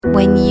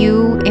When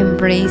you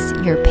embrace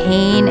your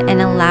pain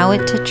and allow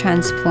it to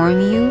transform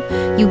you,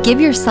 you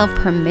give yourself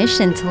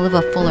permission to live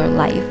a fuller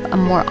life, a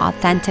more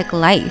authentic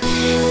life. The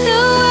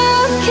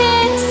world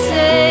can't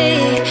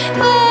say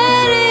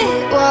what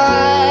it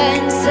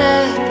wants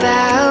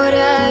about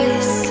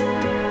us.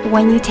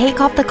 When you take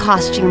off the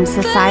costume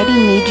society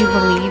made you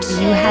believe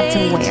you had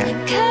to wear,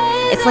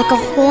 it's like a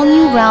whole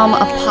new realm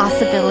of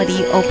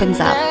possibility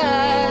opens up.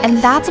 And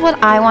that's what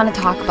I want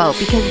to talk about,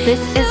 because this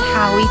is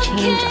how we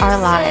change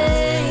our lives.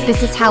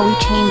 This is how we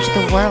change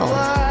the world.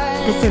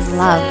 This is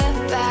love.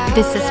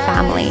 This is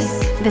family.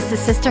 This is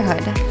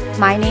sisterhood.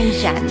 My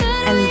name's Jen,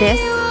 and this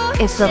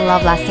is the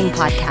Love Lasting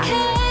Podcast.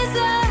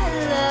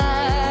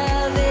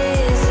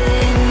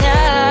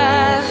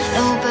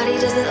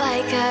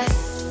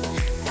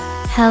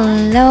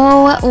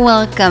 Hello,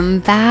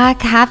 welcome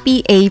back.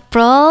 Happy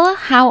April.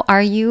 How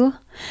are you?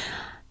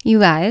 You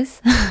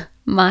guys,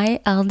 my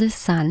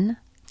eldest son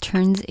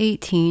turns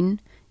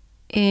 18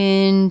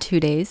 in 2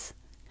 days.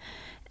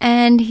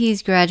 And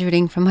he's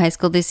graduating from high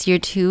school this year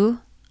too.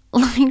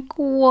 Like,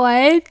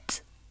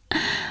 what?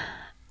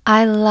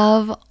 I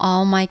love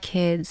all my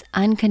kids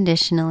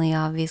unconditionally,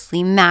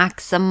 obviously,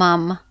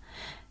 maximum.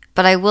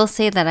 But I will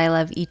say that I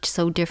love each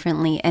so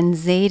differently. And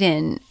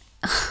Zayden,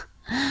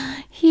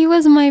 he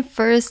was my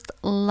first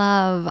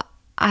love.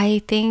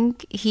 I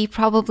think he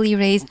probably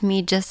raised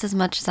me just as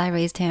much as I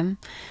raised him.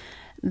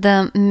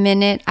 The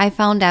minute I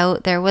found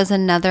out there was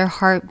another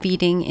heart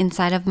beating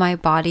inside of my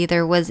body,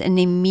 there was an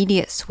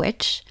immediate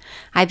switch.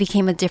 I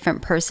became a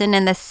different person.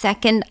 And the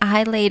second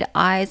I laid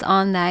eyes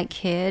on that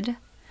kid,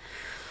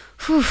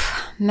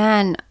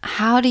 man,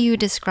 how do you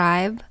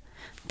describe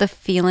the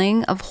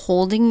feeling of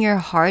holding your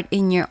heart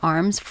in your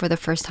arms for the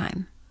first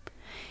time?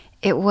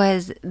 It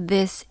was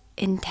this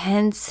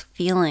intense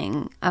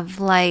feeling of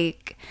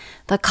like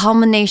the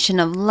culmination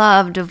of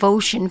love,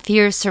 devotion,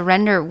 fear,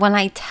 surrender. When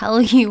I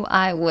tell you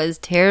I was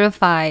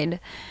terrified,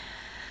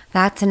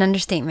 that's an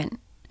understatement.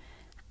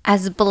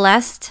 As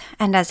blessed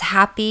and as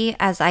happy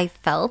as I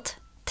felt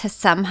to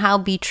somehow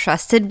be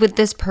trusted with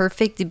this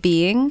perfect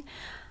being,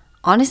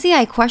 honestly,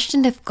 I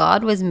questioned if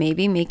God was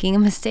maybe making a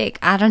mistake.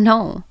 I don't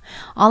know.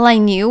 All I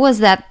knew was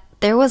that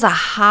there was a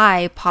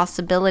high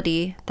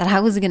possibility that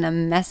I was gonna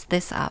mess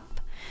this up.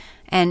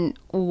 And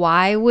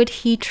why would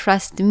he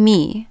trust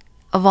me,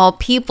 of all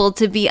people,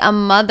 to be a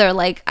mother?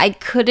 Like, I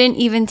couldn't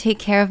even take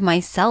care of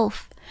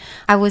myself.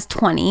 I was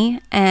 20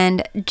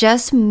 and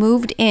just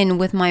moved in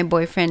with my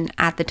boyfriend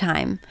at the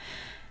time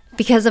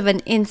because of an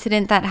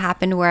incident that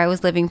happened where I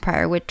was living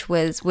prior, which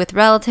was with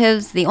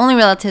relatives, the only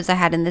relatives I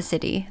had in the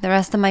city. The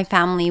rest of my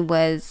family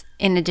was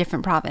in a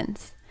different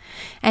province.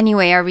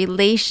 Anyway, our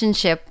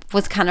relationship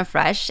was kind of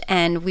fresh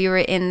and we were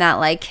in that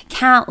like,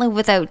 can't live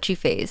without you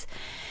phase.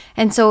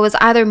 And so it was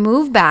either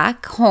move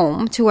back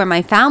home to where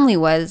my family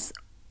was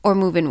or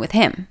move in with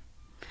him.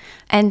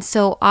 And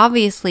so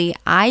obviously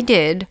I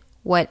did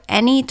what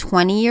any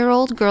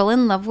 20-year-old girl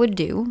in love would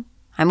do.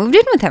 I moved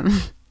in with him.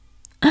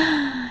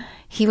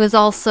 He was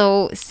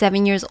also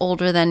 7 years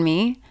older than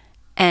me.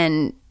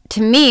 And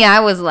to me, I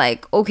was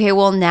like, okay,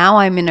 well, now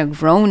I'm in a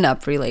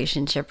grown-up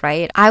relationship,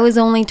 right? I was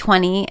only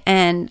 20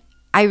 and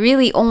I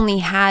really only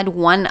had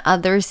one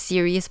other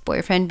serious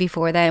boyfriend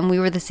before that, and we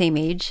were the same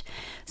age.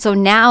 So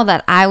now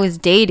that I was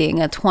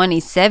dating a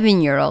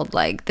 27-year-old,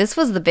 like, this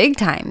was the big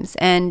times,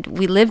 and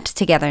we lived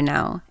together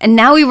now. And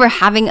now we were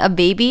having a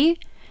baby.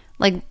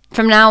 Like,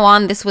 from now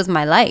on, this was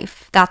my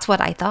life. That's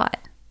what I thought.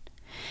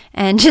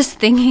 And just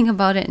thinking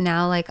about it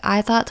now, like,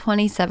 I thought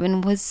 27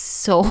 was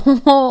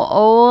so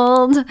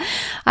old.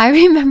 I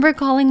remember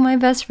calling my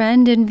best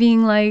friend and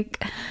being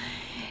like,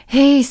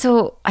 hey,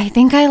 so I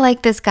think I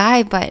like this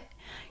guy, but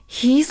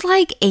he's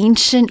like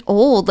ancient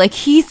old. Like,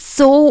 he's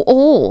so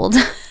old.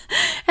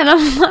 And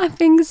I'm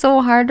laughing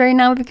so hard right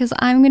now because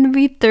I'm going to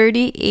be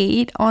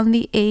 38 on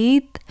the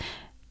 8th.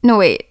 No,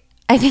 wait.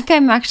 I think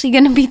I'm actually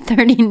going to be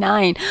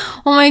 39.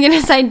 Oh my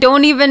goodness. I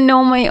don't even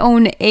know my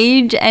own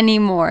age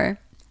anymore.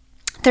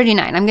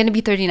 39. I'm going to be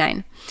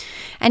 39.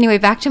 Anyway,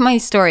 back to my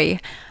story.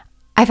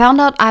 I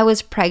found out I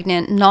was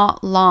pregnant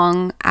not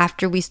long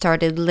after we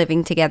started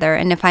living together.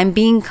 And if I'm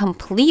being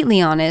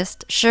completely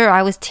honest, sure,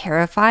 I was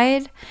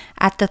terrified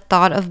at the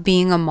thought of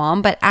being a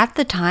mom. But at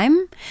the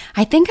time,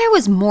 I think I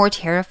was more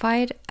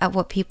terrified at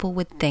what people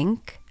would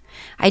think.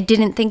 I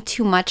didn't think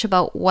too much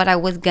about what I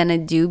was going to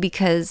do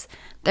because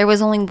there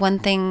was only one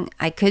thing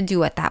I could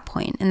do at that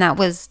point. And that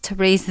was to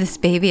raise this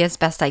baby as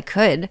best I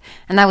could.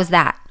 And that was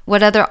that.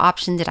 What other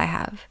option did I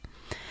have?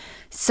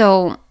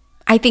 So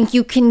I think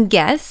you can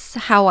guess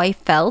how I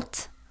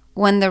felt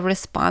when the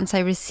response I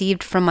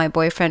received from my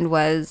boyfriend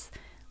was,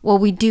 well,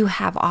 we do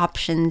have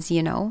options,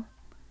 you know.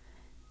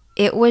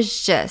 It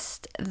was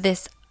just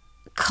this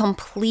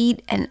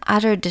complete and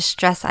utter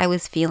distress I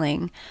was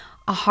feeling.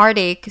 A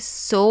heartache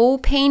so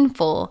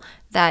painful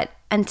that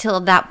until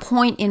that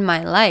point in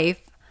my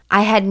life,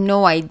 I had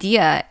no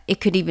idea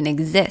it could even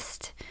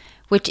exist.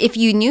 Which, if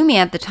you knew me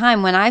at the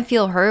time, when I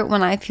feel hurt,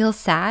 when I feel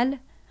sad,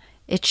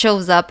 it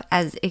shows up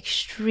as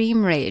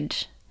extreme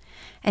rage.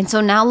 And so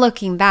now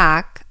looking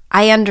back,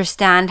 I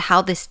understand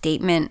how this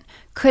statement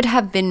could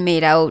have been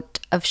made out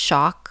of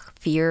shock,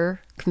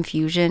 fear,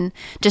 confusion,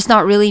 just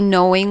not really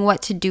knowing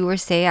what to do or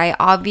say. I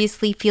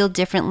obviously feel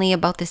differently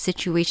about the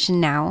situation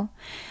now.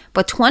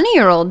 But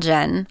 20-year-old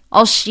Jen,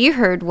 all she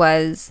heard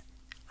was,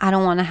 I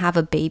don't want to have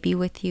a baby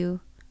with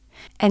you.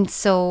 And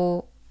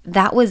so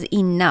that was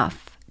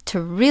enough to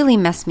really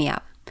mess me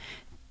up,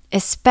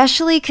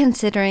 especially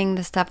considering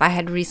the stuff I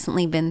had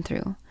recently been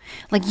through.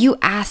 Like, you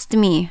asked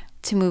me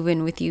to move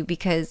in with you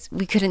because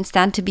we couldn't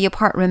stand to be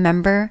apart,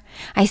 remember?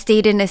 I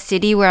stayed in a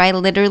city where I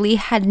literally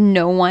had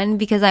no one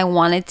because I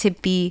wanted to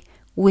be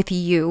with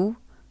you.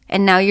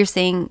 And now you're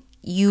saying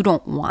you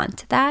don't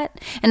want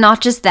that. And not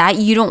just that,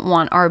 you don't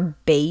want our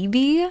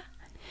baby.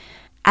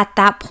 At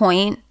that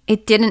point,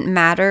 it didn't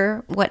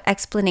matter what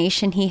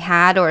explanation he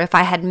had or if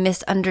I had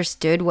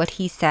misunderstood what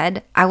he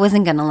said. I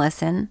wasn't going to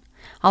listen.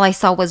 All I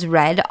saw was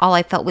red. All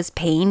I felt was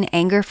pain,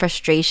 anger,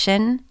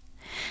 frustration.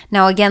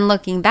 Now, again,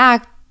 looking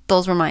back,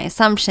 those were my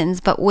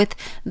assumptions, but with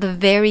the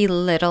very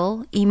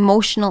little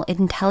emotional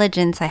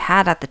intelligence I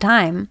had at the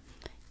time,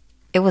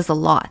 it was a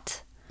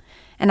lot.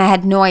 And I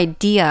had no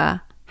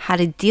idea how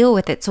to deal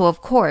with it. So,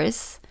 of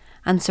course,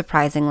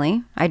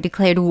 unsurprisingly, I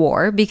declared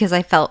war because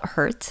I felt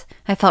hurt.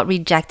 I felt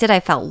rejected. I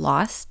felt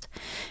lost.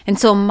 And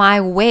so my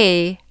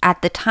way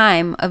at the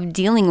time of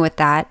dealing with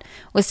that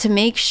was to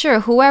make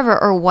sure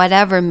whoever or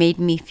whatever made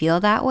me feel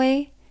that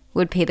way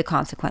would pay the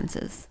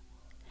consequences.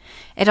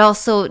 It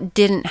also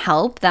didn't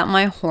help that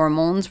my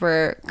hormones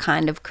were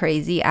kind of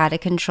crazy, out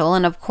of control.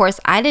 And of course,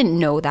 I didn't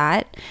know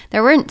that.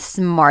 There weren't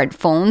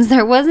smartphones.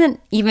 There wasn't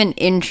even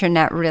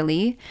internet,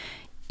 really.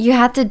 You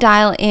had to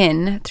dial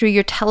in through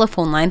your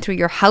telephone line, through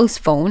your house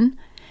phone.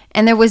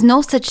 And there was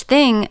no such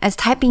thing as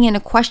typing in a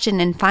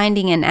question and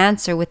finding an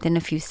answer within a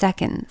few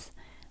seconds.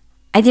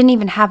 I didn't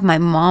even have my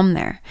mom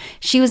there.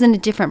 She was in a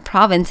different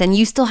province, and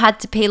you still had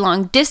to pay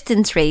long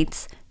distance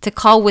rates to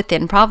call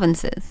within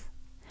provinces.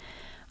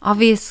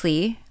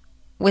 Obviously,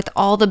 with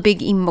all the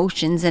big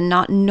emotions and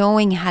not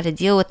knowing how to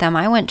deal with them,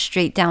 I went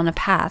straight down a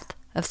path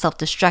of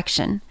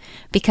self-destruction,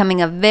 becoming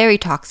a very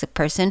toxic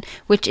person,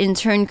 which in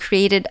turn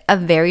created a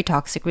very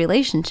toxic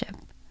relationship.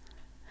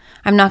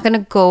 I'm not going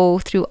to go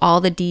through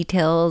all the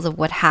details of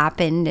what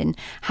happened and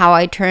how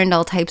I turned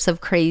all types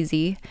of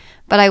crazy,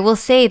 but I will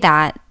say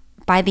that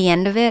by the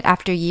end of it,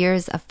 after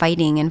years of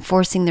fighting and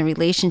forcing the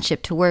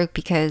relationship to work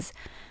because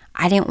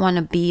I didn't want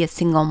to be a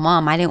single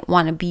mom. I didn't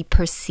want to be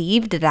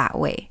perceived that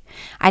way.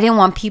 I didn't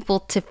want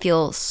people to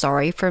feel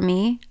sorry for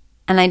me.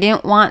 And I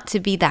didn't want to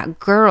be that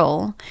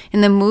girl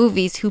in the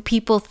movies who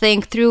people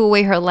think threw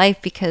away her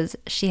life because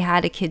she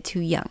had a kid too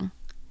young.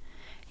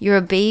 You're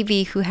a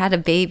baby who had a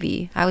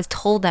baby. I was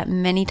told that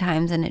many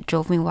times and it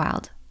drove me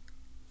wild.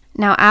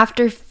 Now,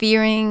 after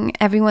fearing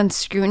everyone's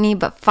scrutiny,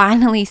 but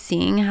finally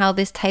seeing how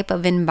this type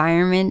of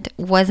environment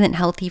wasn't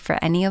healthy for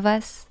any of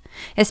us,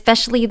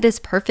 especially this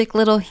perfect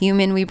little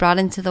human we brought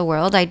into the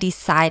world, I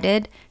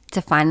decided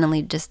to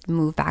finally just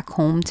move back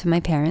home to my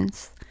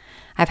parents.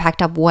 I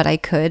packed up what I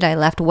could. I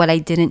left what I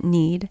didn't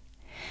need.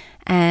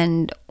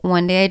 And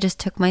one day I just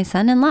took my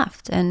son and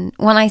left. And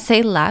when I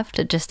say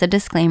left, just a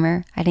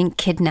disclaimer, I didn't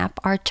kidnap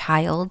our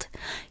child.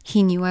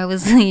 He knew I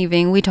was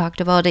leaving. We talked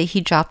about it.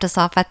 He dropped us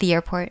off at the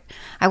airport.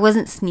 I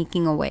wasn't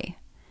sneaking away.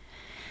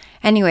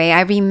 Anyway,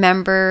 I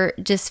remember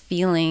just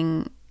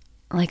feeling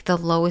like the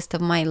lowest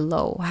of my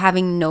low,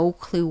 having no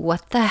clue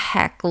what the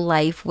heck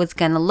life was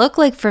going to look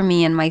like for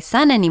me and my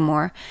son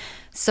anymore.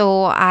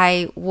 So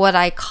what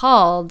I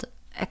called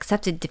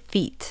accepted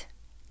defeat.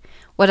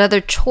 What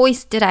other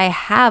choice did I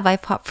have? I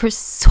fought for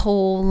so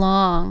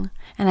long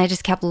and I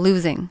just kept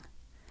losing.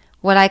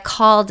 What I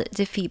called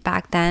defeat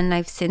back then,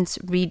 I've since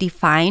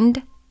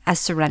redefined as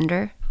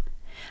surrender.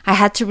 I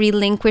had to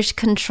relinquish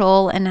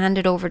control and hand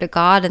it over to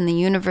God and the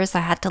universe. I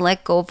had to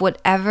let go of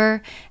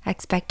whatever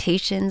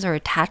expectations or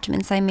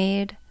attachments I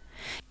made.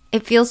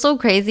 It feels so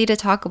crazy to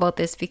talk about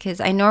this because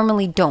I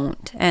normally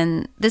don't.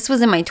 And this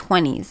was in my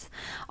 20s.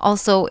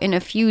 Also, in a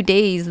few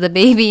days, the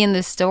baby in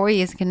this story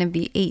is going to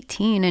be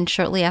 18. And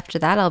shortly after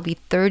that, I'll be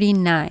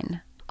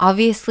 39.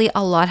 Obviously,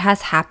 a lot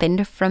has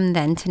happened from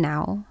then to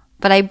now.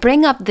 But I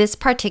bring up this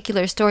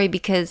particular story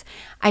because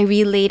I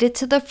relate it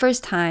to the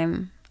first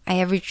time I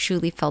ever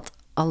truly felt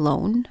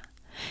alone.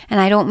 And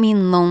I don't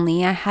mean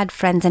lonely. I had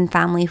friends and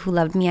family who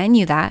loved me. I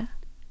knew that.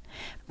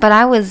 But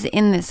I was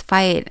in this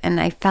fight and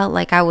I felt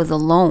like I was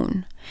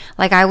alone.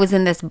 Like I was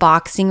in this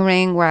boxing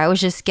ring where I was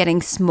just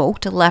getting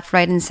smoked left,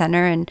 right, and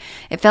center. And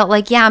it felt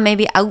like, yeah,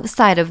 maybe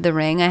outside of the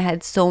ring, I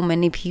had so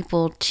many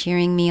people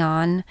cheering me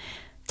on,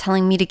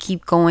 telling me to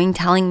keep going,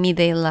 telling me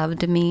they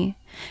loved me.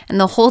 And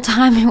the whole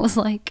time it was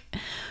like,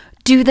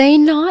 do they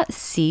not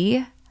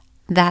see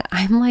that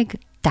I'm like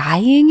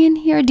dying in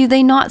here? Do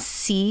they not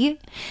see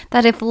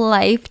that if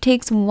life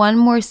takes one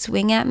more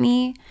swing at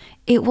me,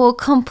 it will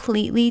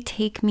completely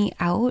take me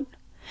out?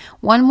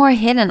 One more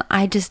hit and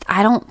I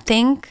don't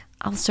think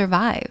I'll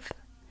survive.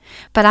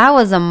 But I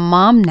was a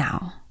mom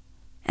now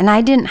and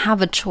I didn't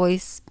have a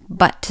choice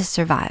but to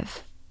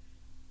survive.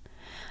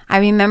 I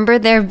remember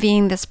there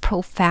being this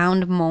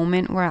profound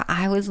moment where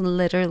I was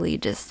literally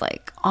just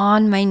like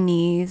on my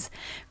knees,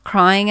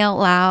 crying out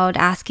loud,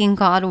 asking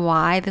God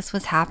why this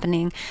was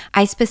happening.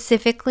 I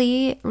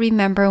specifically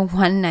remember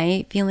one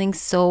night feeling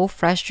so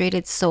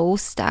frustrated, so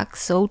stuck,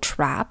 so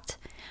trapped.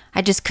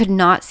 I just could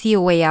not see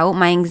a way out.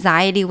 My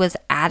anxiety was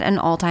at an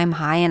all-time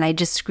high, and I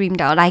just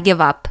screamed out, I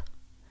give up.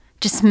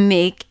 Just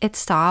make it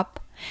stop.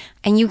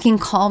 And you can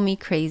call me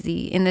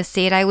crazy. In the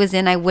state I was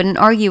in, I wouldn't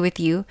argue with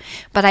you.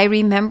 But I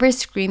remember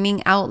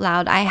screaming out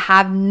loud, I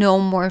have no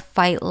more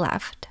fight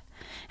left.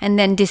 And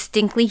then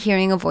distinctly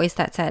hearing a voice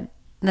that said,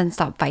 then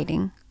stop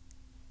fighting.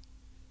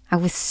 I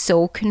was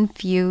so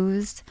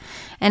confused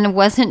and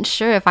wasn't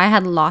sure if I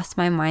had lost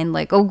my mind.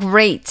 Like, oh,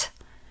 great.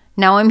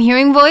 Now I'm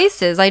hearing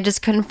voices. I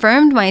just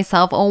confirmed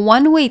myself a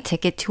one-way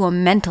ticket to a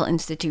mental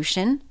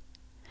institution.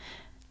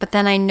 But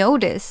then I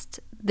noticed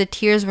the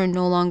tears were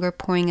no longer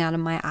pouring out of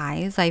my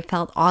eyes. I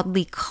felt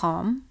oddly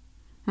calm.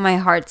 My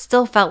heart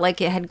still felt like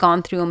it had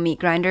gone through a meat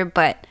grinder,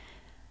 but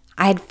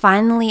I had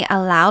finally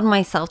allowed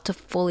myself to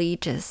fully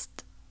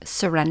just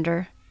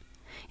surrender.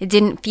 It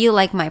didn't feel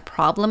like my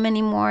problem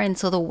anymore, and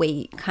so the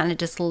weight kind of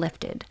just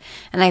lifted,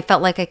 and I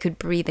felt like I could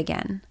breathe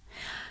again.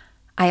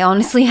 I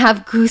honestly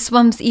have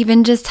goosebumps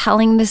even just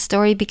telling this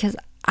story because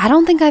I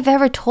don't think I've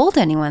ever told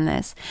anyone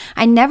this.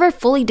 I never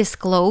fully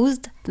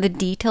disclosed the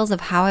details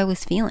of how I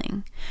was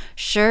feeling.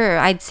 Sure,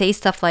 I'd say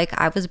stuff like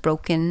I was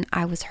broken,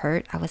 I was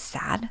hurt, I was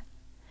sad.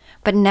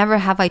 But never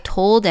have I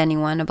told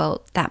anyone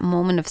about that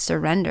moment of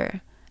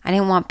surrender. I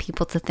didn't want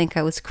people to think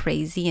I was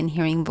crazy and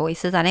hearing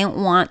voices. I didn't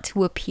want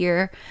to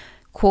appear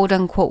quote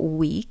unquote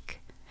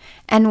weak.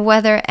 And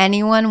whether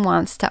anyone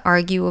wants to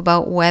argue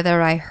about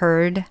whether I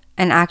heard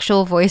an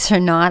actual voice or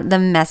not, the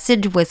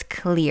message was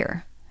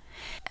clear.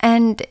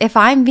 And if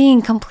I'm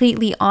being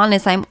completely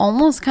honest, I'm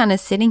almost kind of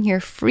sitting here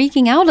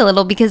freaking out a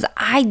little because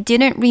I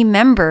didn't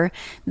remember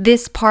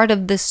this part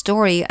of the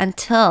story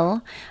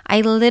until I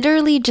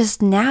literally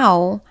just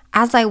now,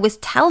 as I was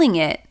telling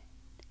it,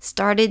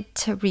 started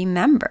to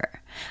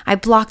remember. I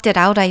blocked it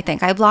out, I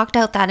think. I blocked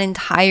out that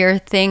entire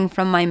thing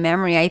from my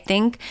memory. I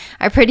think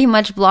I pretty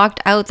much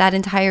blocked out that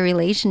entire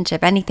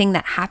relationship, anything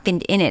that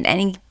happened in it,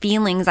 any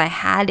feelings I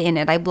had in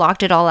it. I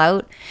blocked it all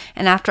out.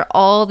 And after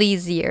all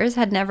these years,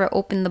 had never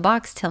opened the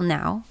box till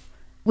now.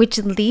 Which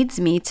leads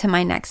me to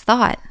my next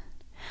thought.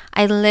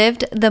 I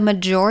lived the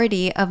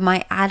majority of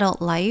my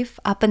adult life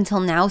up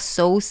until now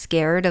so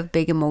scared of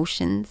big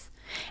emotions.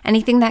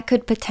 Anything that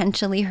could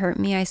potentially hurt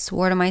me, I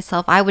swore to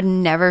myself I would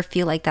never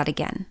feel like that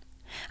again.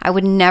 I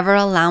would never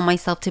allow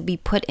myself to be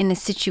put in a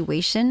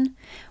situation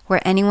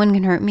where anyone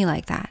can hurt me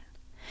like that.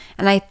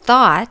 And I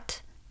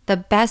thought the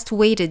best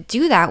way to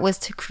do that was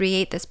to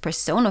create this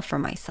persona for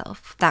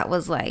myself. That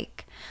was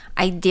like,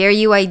 I dare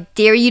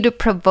you to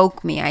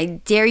provoke me. I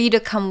dare you to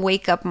come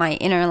wake up my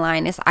inner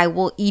lioness. I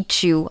will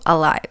eat you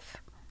alive.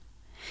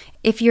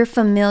 If you're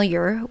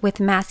familiar with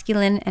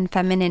masculine and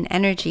feminine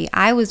energy,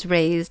 I was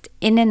raised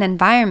in an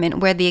environment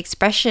where the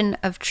expression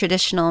of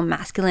traditional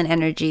masculine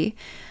energy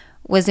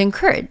was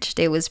encouraged.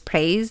 It was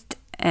praised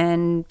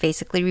and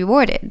basically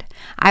rewarded.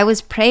 I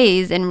was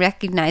praised and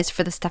recognized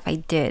for the stuff I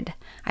did.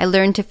 I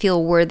learned to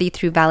feel worthy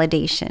through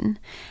validation.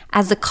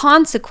 As a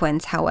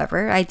consequence,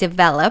 however, I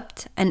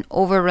developed an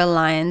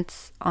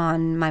over-reliance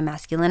on my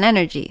masculine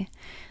energy,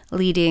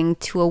 leading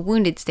to a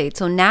wounded state.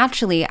 So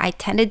naturally, I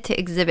tended to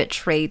exhibit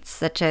traits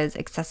such as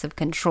excessive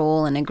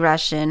control and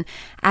aggression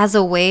as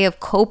a way of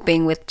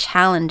coping with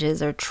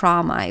challenges or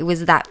trauma. It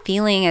was that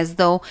feeling as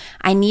though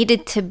I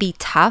needed to be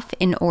tough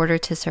in order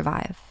to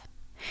survive.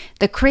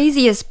 The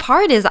craziest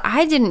part is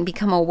I didn't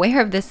become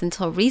aware of this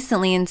until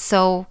recently, and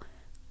so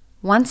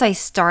once I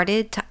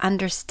started to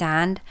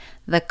understand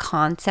the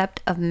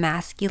concept of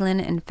masculine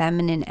and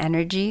feminine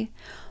energy,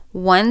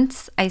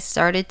 once I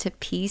started to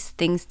piece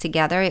things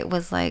together, it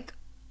was like,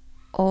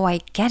 oh,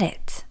 I get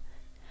it.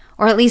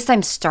 Or at least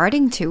I'm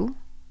starting to.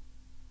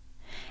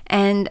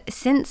 And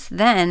since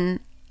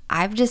then,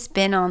 I've just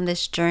been on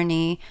this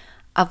journey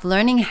of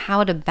learning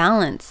how to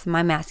balance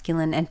my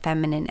masculine and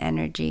feminine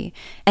energy.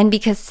 And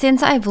because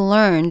since I've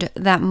learned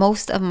that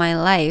most of my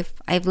life,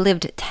 I've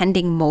lived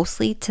tending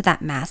mostly to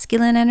that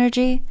masculine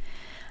energy,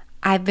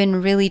 I've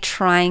been really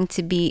trying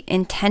to be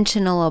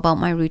intentional about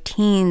my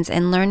routines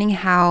and learning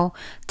how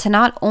to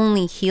not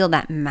only heal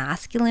that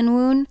masculine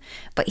wound,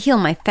 but heal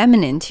my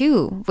feminine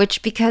too,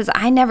 which because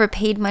I never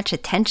paid much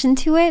attention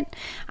to it,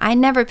 I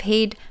never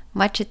paid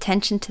much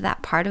attention to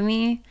that part of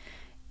me,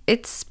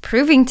 it's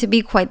proving to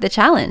be quite the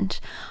challenge.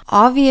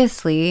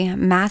 Obviously,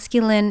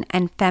 masculine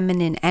and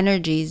feminine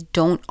energies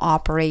don't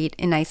operate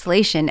in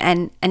isolation,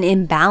 and an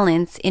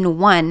imbalance in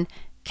one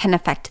can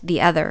affect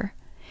the other.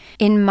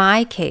 In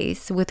my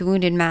case, with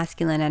wounded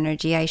masculine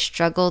energy, I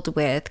struggled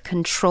with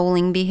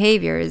controlling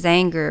behaviors,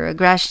 anger,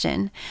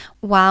 aggression,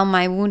 while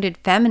my wounded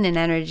feminine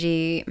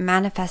energy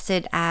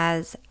manifested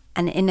as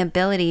an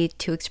inability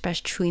to express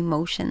true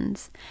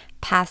emotions,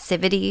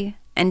 passivity,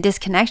 and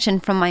disconnection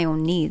from my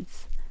own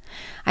needs.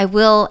 I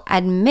will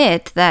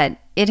admit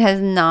that it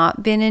has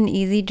not been an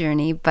easy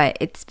journey, but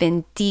it's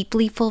been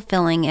deeply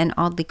fulfilling and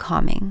oddly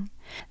calming.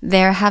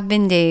 There have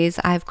been days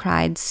I've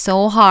cried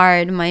so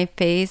hard my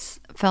face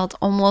felt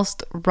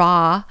almost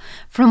raw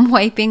from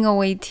wiping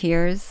away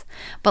tears.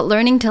 But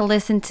learning to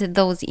listen to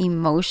those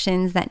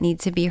emotions that need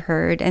to be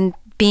heard and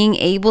being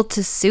able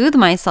to soothe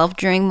myself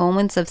during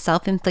moments of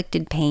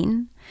self-inflicted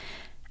pain,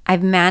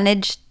 I've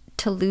managed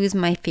to lose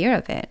my fear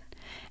of it.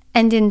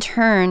 And in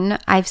turn,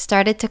 I've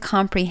started to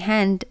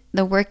comprehend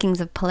the workings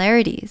of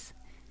polarities.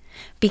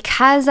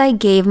 Because I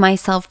gave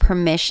myself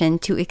permission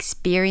to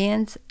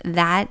experience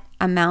that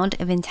amount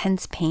of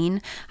intense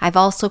pain, I've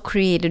also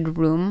created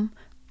room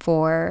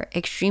for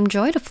extreme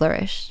joy to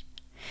flourish.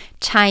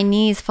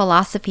 Chinese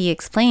philosophy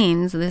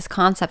explains this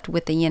concept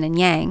with the yin and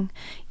yang,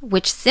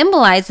 which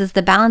symbolizes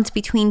the balance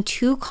between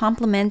two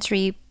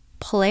complementary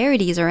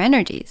polarities or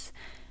energies.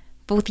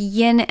 Both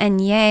yin and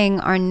yang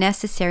are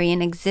necessary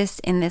and exist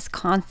in this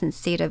constant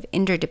state of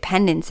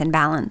interdependence and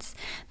balance.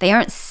 They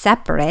aren't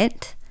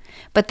separate,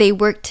 but they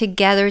work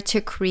together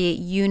to create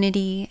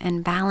unity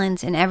and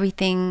balance in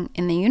everything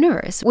in the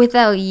universe.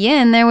 Without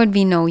yin, there would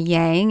be no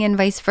yang, and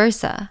vice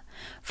versa.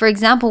 For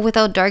example,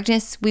 without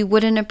darkness, we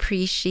wouldn't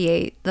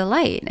appreciate the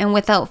light, and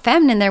without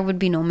feminine, there would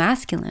be no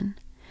masculine.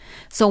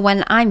 So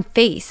when I'm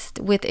faced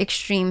with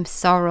extreme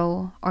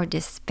sorrow or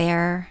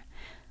despair,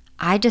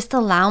 I just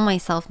allow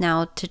myself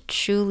now to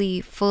truly,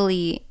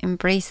 fully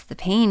embrace the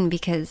pain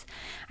because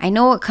I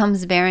know it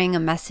comes bearing a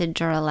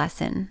message or a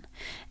lesson.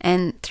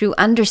 And through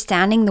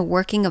understanding the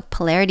working of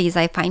polarities,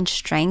 I find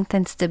strength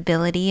and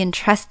stability and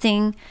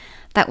trusting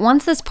that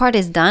once this part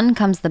is done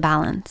comes the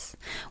balance.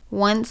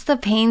 Once the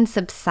pain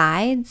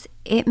subsides,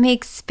 it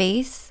makes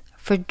space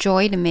for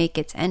joy to make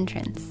its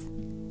entrance.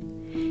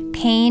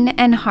 Pain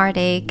and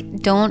heartache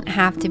don't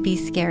have to be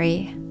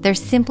scary. They're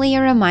simply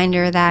a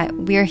reminder that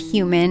we're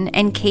human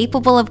and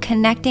capable of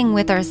connecting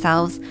with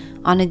ourselves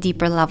on a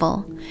deeper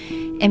level.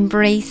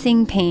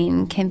 Embracing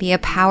pain can be a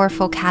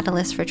powerful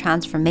catalyst for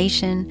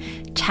transformation,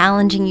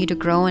 challenging you to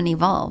grow and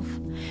evolve.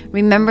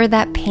 Remember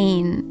that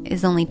pain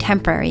is only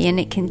temporary and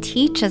it can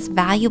teach us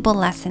valuable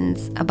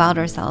lessons about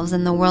ourselves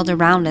and the world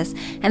around us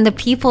and the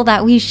people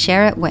that we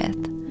share it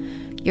with.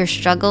 Your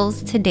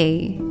struggles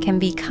today can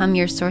become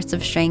your source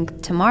of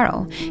strength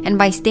tomorrow. And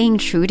by staying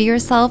true to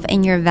yourself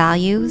and your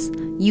values,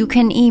 you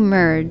can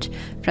emerge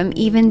from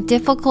even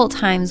difficult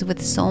times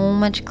with so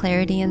much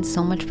clarity and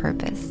so much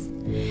purpose.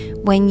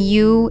 When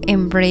you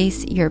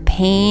embrace your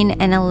pain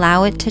and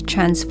allow it to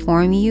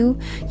transform you,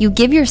 you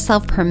give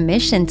yourself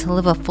permission to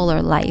live a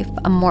fuller life,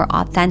 a more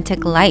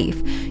authentic life.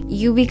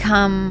 You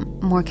become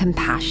more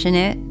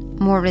compassionate,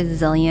 more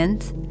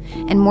resilient,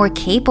 and more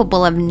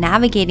capable of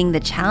navigating the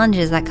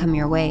challenges that come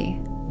your way.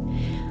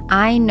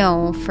 I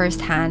know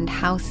firsthand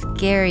how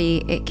scary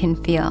it can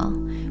feel,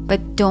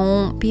 but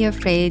don't be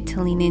afraid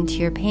to lean into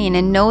your pain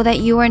and know that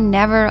you are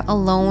never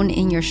alone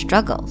in your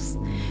struggles.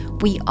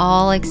 We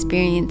all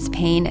experience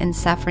pain and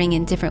suffering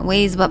in different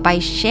ways, but by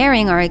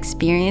sharing our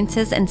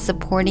experiences and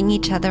supporting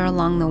each other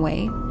along the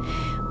way,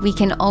 we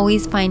can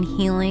always find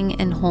healing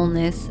and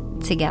wholeness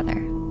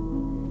together.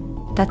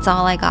 That's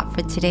all I got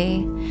for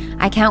today.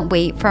 I can't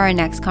wait for our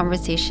next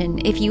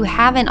conversation. If you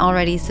haven't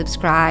already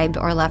subscribed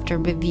or left a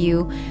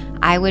review,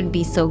 I would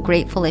be so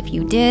grateful if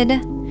you did.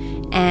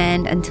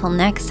 And until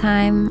next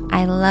time,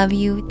 I love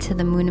you to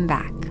the moon and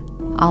back.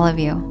 All of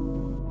you.